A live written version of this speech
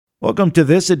Welcome to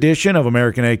this edition of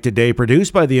American Ag Today,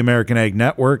 produced by the American Ag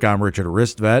Network. I'm Richard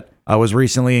Ristvet. I was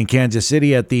recently in Kansas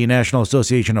City at the National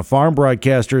Association of Farm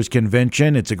Broadcasters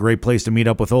convention. It's a great place to meet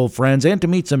up with old friends and to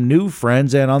meet some new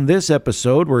friends. And on this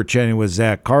episode, we're chatting with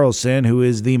Zach Carlson, who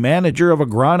is the manager of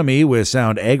agronomy with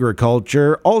Sound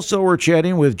Agriculture. Also, we're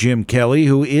chatting with Jim Kelly,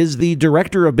 who is the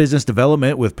director of business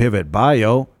development with Pivot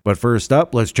Bio. But first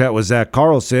up, let's chat with Zach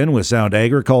Carlson with Sound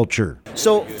Agriculture.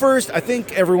 So first, I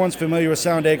think everyone's familiar with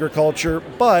Sound Agriculture,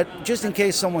 but just in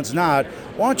case someone's not,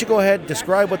 why don't you go ahead and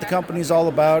describe what the company's all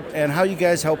about and how you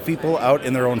guys help people out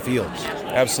in their own fields?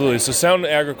 Absolutely. So Sound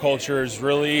Agriculture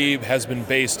has been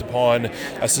based upon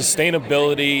a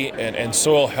sustainability and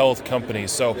soil health company.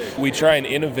 So we try and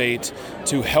innovate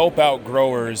to help out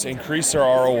growers increase their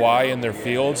ROI in their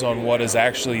fields on what is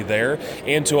actually there,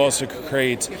 and to also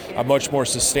create a much more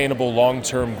sustainable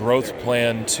long-term growth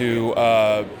plan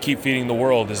to keep feeding the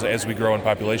world as we grow in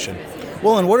population.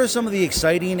 Well, and what are some of the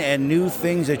exciting and new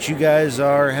things that you guys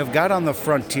have got on the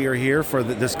frontier here for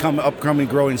this upcoming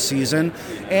growing season?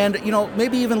 And,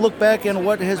 maybe even look back at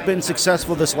what has been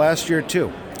successful this last year,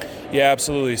 too. Yeah,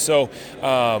 absolutely. So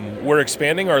we're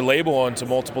expanding our label onto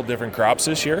multiple different crops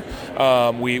this year.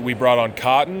 We brought on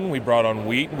cotton, we brought on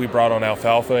wheat, we brought on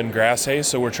alfalfa and grass hay.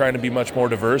 So we're trying to be much more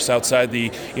diverse outside the,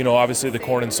 obviously the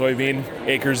corn and soybean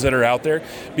acres that are out there.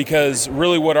 Because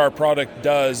really what our product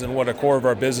does and what a core of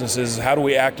our business is how do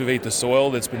we activate the soil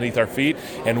that's beneath our feet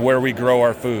and where we grow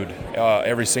our food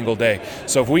every single day.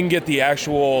 So if we can get the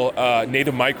actual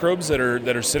native microbes that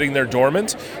are sitting there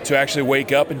dormant to actually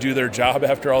wake up and do their job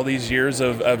after all these years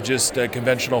of just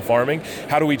conventional farming,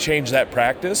 how do we change that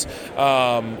practice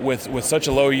with such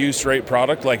a low use rate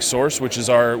product like Source, which is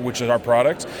our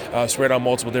product spread on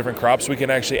multiple different crops? We can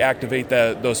actually activate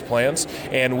those plants,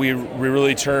 and we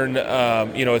really turn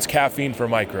it's caffeine for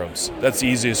microbes. That's the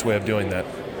easiest way of doing that.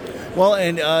 Well,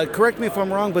 and correct me if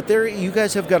I'm wrong, but you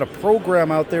guys have got a program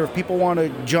out there if people want to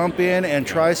jump in and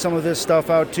try some of this stuff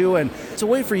out too, and it's a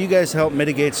way for you guys to help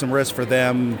mitigate some risk for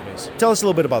them. Tell us a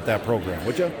little bit about that program,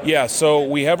 would you? Yeah, so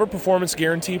we have a performance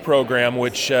guarantee program,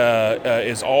 which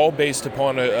is all based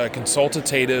upon a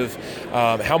consultative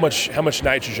how much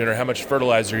nitrogen or how much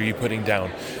fertilizer are you putting down.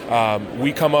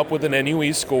 We come up with an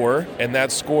NUE score, and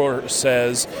that score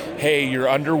says, hey, you're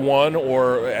under 1,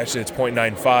 or actually it's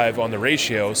 0.95 on the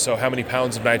ratio, so how many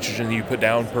pounds of nitrogen you put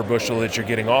down per bushel that you're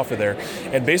getting off of there.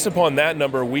 And based upon that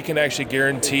number, we can actually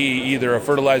guarantee either a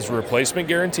fertilizer replacement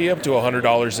guarantee up to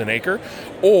 $100 an acre,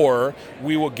 or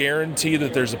we will guarantee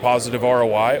that there's a positive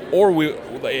ROI, or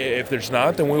if there's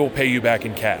not, then we will pay you back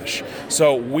in cash.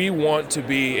 So we want to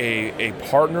be a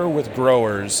partner with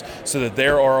growers so that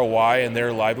their ROI and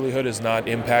their livelihood is not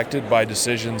impacted by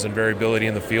decisions and variability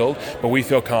in the field, but we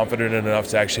feel confident enough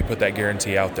to actually put that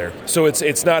guarantee out there. So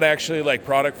it's not actually like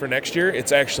product for next year,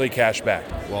 it's actually cash back.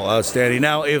 Well, outstanding.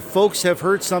 Now, if folks have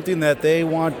heard something that they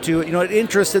want to, it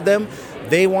interested them,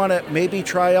 they want to maybe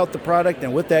try out the product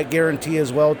and with that guarantee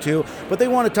as well too, but they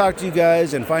want to talk to you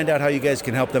guys and find out how you guys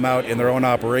can help them out in their own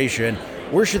operation.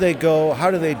 Where should they go?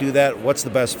 How do they do that? What's the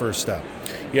best first step?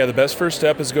 Yeah, the best first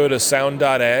step is go to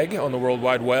sound.ag on the World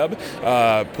Wide Web,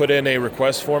 put in a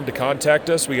request form to contact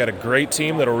us. We got a great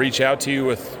team that'll reach out to you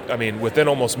within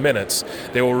almost minutes.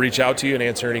 They will reach out to you and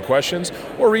answer any questions,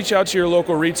 or reach out to your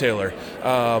local retailer.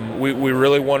 We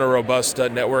really want a robust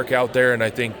network out there, and I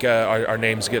think our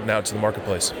name's getting out to the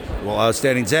marketplace. Well,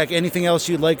 outstanding. Zach, anything else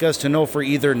you'd like us to know for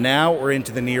either now or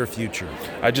into the near future?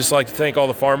 I'd just like to thank all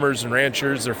the farmers and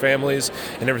ranchers, their families,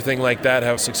 and everything like that.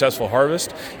 Have a successful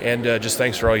harvest, and just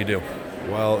thanks for all you do.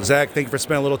 Well, Zach, thank you for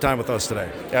spending a little time with us today.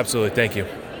 Absolutely. Thank you.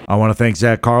 I want to thank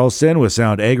Zach Carlson with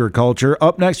Sound Agriculture.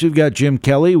 Up next, we've got Jim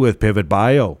Kelly with Pivot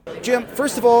Bio. Jim,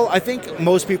 first of all, I think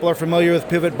most people are familiar with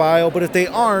Pivot Bio, but if they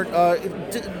aren't,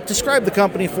 describe the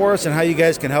company for us and how you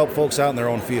guys can help folks out in their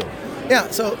own field. Yeah,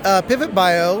 so Pivot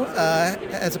Bio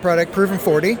has a product, Proven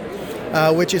 40,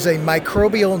 which is a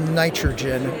microbial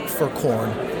nitrogen for corn.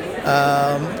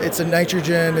 It's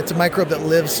a microbe that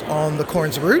lives on the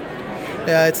corn's root.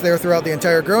 It's there throughout the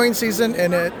entire growing season,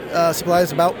 and it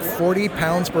supplies about 40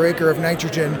 pounds per acre of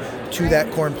nitrogen to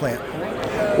that corn plant.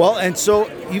 Well, and so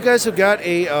you guys have got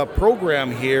a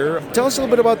program here. Tell us a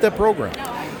little bit about that program.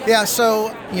 Yeah,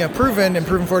 so Proven and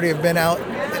Proven 40 have been out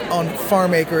on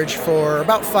farm acreage for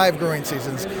about 5 growing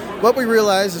seasons. What we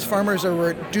realize is farmers are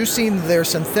reducing their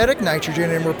synthetic nitrogen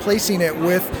and replacing it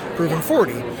with Proven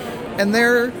 40. And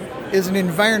there is an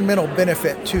environmental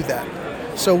benefit to that.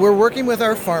 So we're working with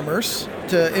our farmers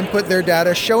to input their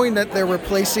data showing that they're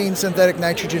replacing synthetic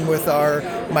nitrogen with our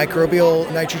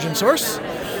microbial nitrogen source.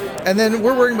 And then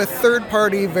we're working with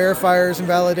third-party verifiers and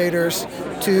validators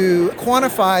to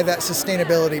quantify that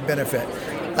sustainability benefit.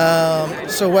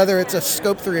 So whether it's a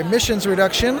Scope 3 emissions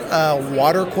reduction,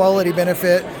 water quality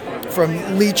benefit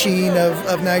from leaching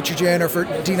of nitrogen or for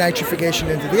denitrification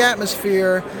into the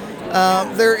atmosphere,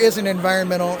 there is an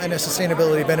environmental and a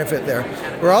sustainability benefit there.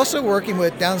 We're also working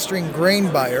with downstream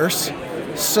grain buyers.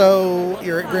 So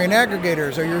your grain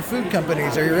aggregators or your food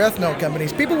companies or your ethanol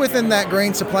companies, people within that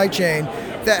grain supply chain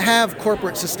that have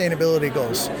corporate sustainability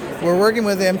goals. We're working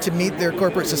with them to meet their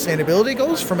corporate sustainability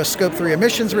goals from a Scope 3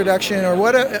 emissions reduction or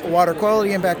what water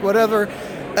quality impact, whatever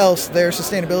else their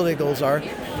sustainability goals are.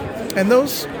 And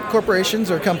those corporations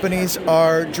or companies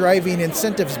are driving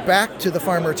incentives back to the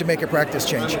farmer to make a practice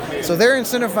change. So they're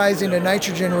incentivizing a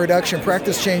nitrogen reduction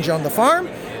practice change on the farm,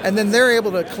 and then they're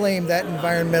able to claim that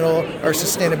environmental or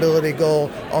sustainability goal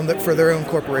for their own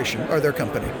corporation or their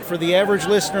company. For the average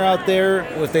listener out there,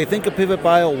 if they think of Pivot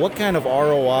Bio, what kind of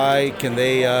ROI can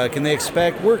they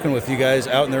expect working with you guys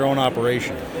out in their own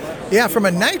operation? Yeah, from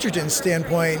a nitrogen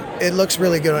standpoint, it looks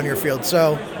really good on your field.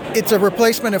 So it's a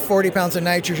replacement of 40 pounds of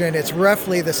nitrogen. It's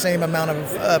roughly the same amount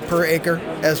of per acre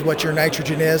as what your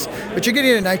nitrogen is, but you're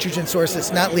getting a nitrogen source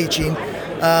that's not leaching.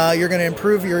 You're going to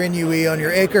improve your NUE on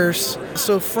your acres.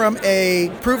 So from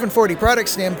a proven 40 product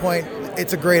standpoint,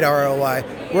 it's a great ROI.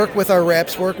 Work with our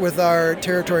reps, work with our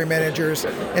territory managers,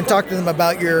 and talk to them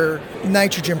about your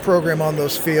nitrogen program on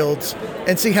those fields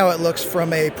and see how it looks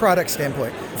from a product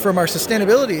standpoint. From our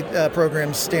sustainability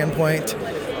program standpoint,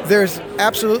 there's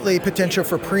absolutely potential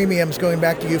for premiums going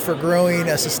back to you for growing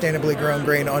a sustainably grown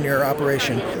grain on your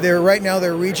operation. Right now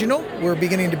they're regional. We're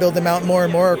beginning to build them out more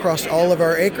and more across all of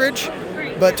our acreage.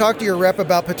 But talk to your rep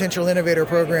about potential innovator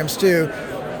programs too,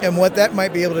 and what that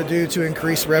might be able to do to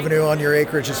increase revenue on your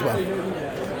acreage as well.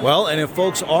 Well, and if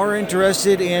folks are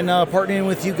interested in partnering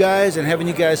with you guys and having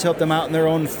you guys help them out in their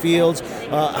own fields,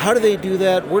 how do they do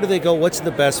that? Where do they go? What's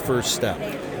the best first step?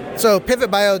 So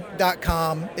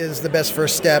pivotbio.com is the best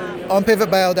first step. On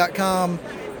pivotbio.com,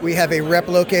 we have a rep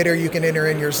locator. You can enter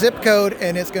in your zip code,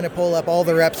 and it's going to pull up all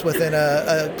the reps within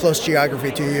a close geography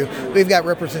to you. We've got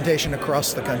representation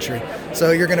across the country.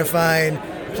 So you're going to find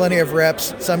plenty of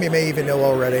reps. Some you may even know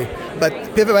already. But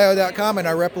pivotbio.com and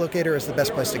our rep locator is the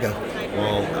best place to go.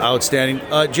 Well, outstanding.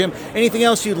 Jim, anything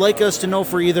else you'd like us to know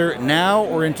for either now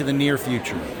or into the near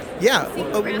future?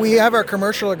 Yeah, we have our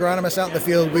commercial agronomists out in the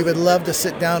field. We would love to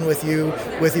sit down with you,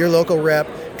 with your local rep,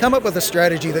 come up with a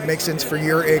strategy that makes sense for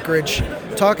your acreage,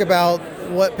 talk about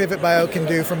what Pivot Bio can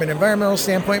do from an environmental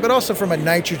standpoint, but also from a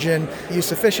nitrogen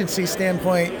use efficiency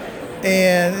standpoint,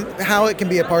 and how it can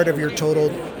be a part of your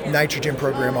total nitrogen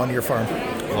program on your farm.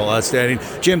 Well, outstanding.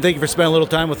 Jim, thank you for spending a little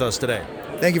time with us today.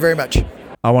 Thank you very much.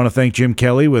 I want to thank Jim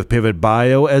Kelly with Pivot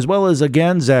Bio, as well as,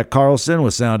 again, Zach Carlson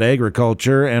with Sound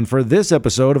Agriculture. And for this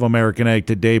episode of American Ag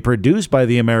Today, produced by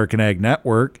the American Ag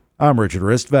Network, I'm Richard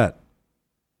Ristvet.